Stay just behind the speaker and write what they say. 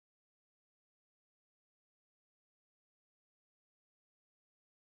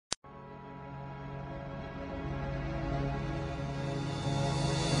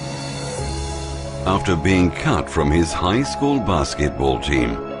After being cut from his high school basketball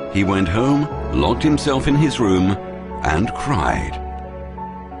team, he went home, locked himself in his room, and cried.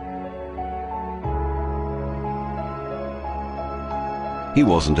 He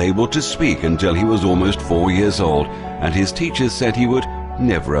wasn't able to speak until he was almost 4 years old, and his teachers said he would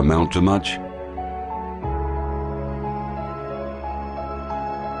never amount to much.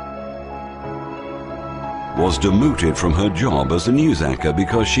 Was demoted from her job as a news anchor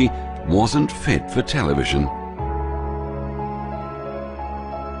because she wasn't fit for television.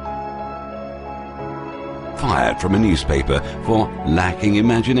 Fired from a newspaper for lacking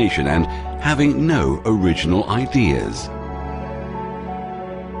imagination and having no original ideas.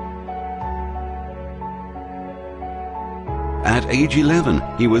 At age 11,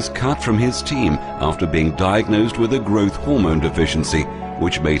 he was cut from his team after being diagnosed with a growth hormone deficiency,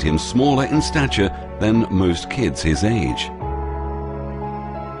 which made him smaller in stature than most kids his age.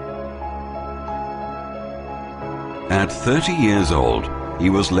 At 30 years old, he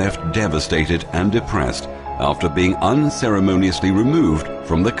was left devastated and depressed after being unceremoniously removed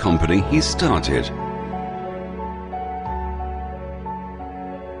from the company he started.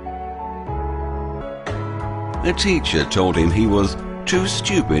 A teacher told him he was too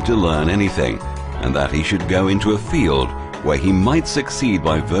stupid to learn anything, and that he should go into a field where he might succeed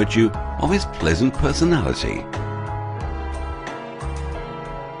by virtue of his pleasant personality.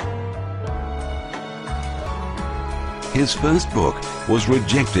 His first book was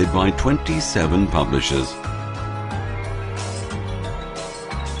rejected by 27 publishers.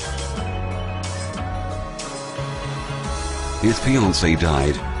 His fiancée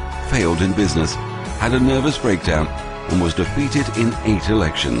died, failed in business, had a nervous breakdown, and was defeated in 8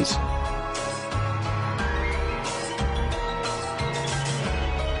 elections.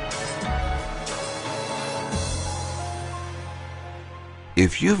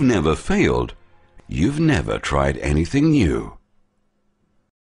 If you've never failed, you've never tried anything new.